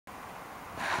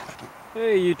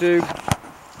Hey YouTube,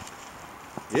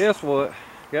 guess what?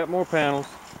 Got more panels.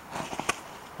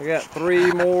 I got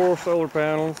 3 more solar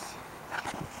panels.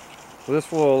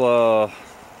 This will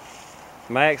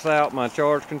max out my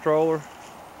charge controller.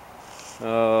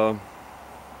 I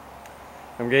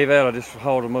gave out, I just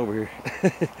hauled them over here.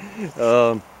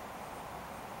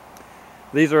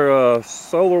 These are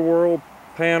Solar World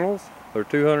panels. They're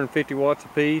 250 watts a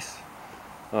piece,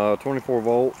 24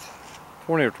 volts,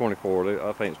 20 or 24,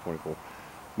 I think it's 24.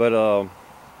 But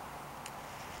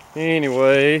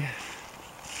anyway,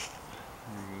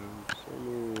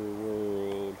 Solar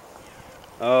World.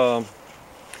 Now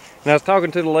I was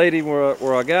talking to the lady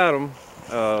where I got them,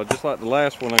 just like the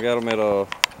last one. I got them at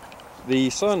the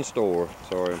Sun store.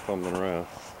 Sorry, I'm fumbling around.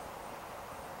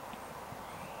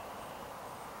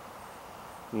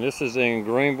 And this is in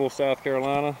Greenville, South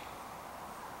Carolina.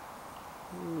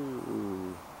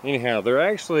 Ooh. Anyhow, they're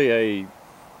actually a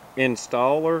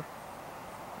installer.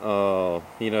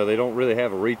 You know, they don't really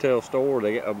have a retail store.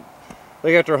 They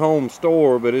got their home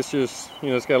store, but it's just, you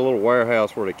know, it's got a little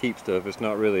warehouse where they keep stuff. It's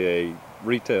not really a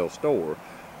retail store.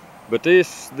 But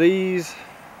this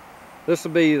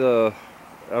will be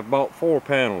I've bought 4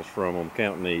 panels from them,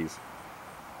 counting these.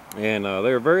 And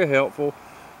they're very helpful,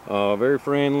 very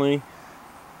friendly,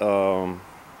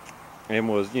 and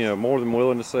was, you know, more than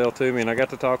willing to sell to me. And I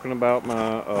got to talking about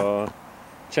my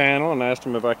channel and asked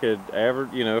them if I could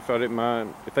you know, if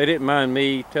they didn't mind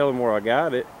me telling where I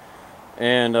got it.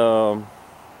 And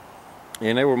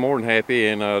they were more than happy,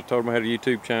 and told them I had a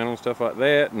YouTube channel and stuff like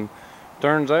that. And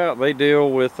turns out they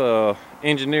deal with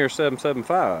Engineer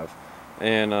 775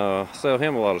 and sell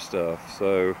him a lot of stuff.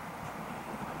 So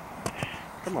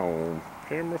come on,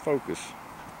 camera focus.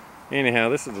 Anyhow,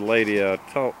 this is the lady I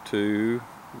talked to.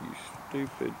 You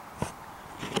stupid.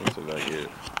 What did I get?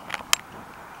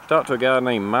 Talked to a guy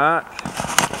named Mike.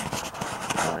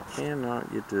 I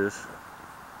cannot get this.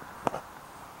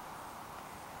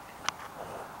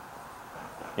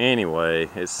 Anyway,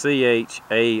 it's C-H-A-R-R-O,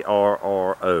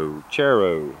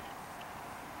 Charo.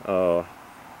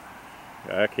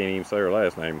 I can't even say her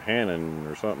last name, Hannon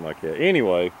or something like that.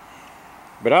 Anyway,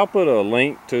 but I'll put a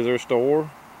link to their store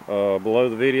below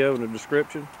the video in the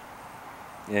description.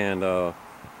 And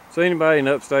so anybody in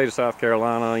the upstate of South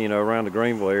Carolina, you know, around the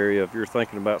Greenville area, if you're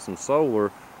thinking about some solar,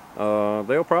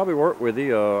 they'll probably work with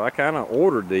you. I kind of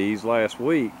ordered these last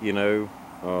week, you know,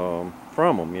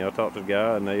 from them. You know, I talked to the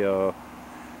guy, and they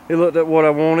looked at what I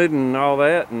wanted and all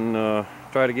that, and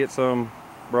tried to get some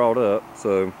brought up.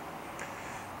 So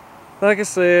like I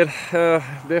said,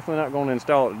 definitely not going to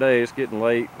install it today. It's getting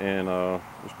late, and we're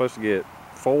supposed to get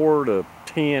 4 to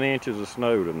 10 inches of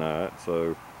snow tonight.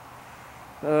 So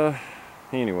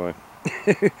anyway,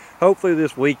 hopefully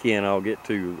this weekend I'll get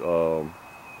to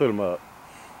put them up.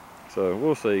 So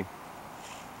we'll see.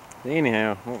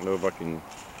 Anyhow, I don't know if I can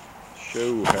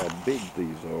show how big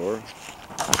these are.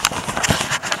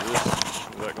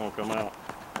 Is that gonna come out?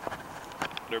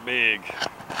 They're big.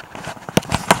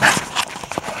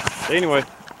 Anyway,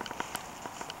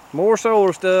 more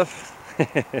solar stuff.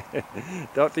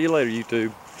 Talk to you later,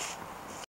 YouTube.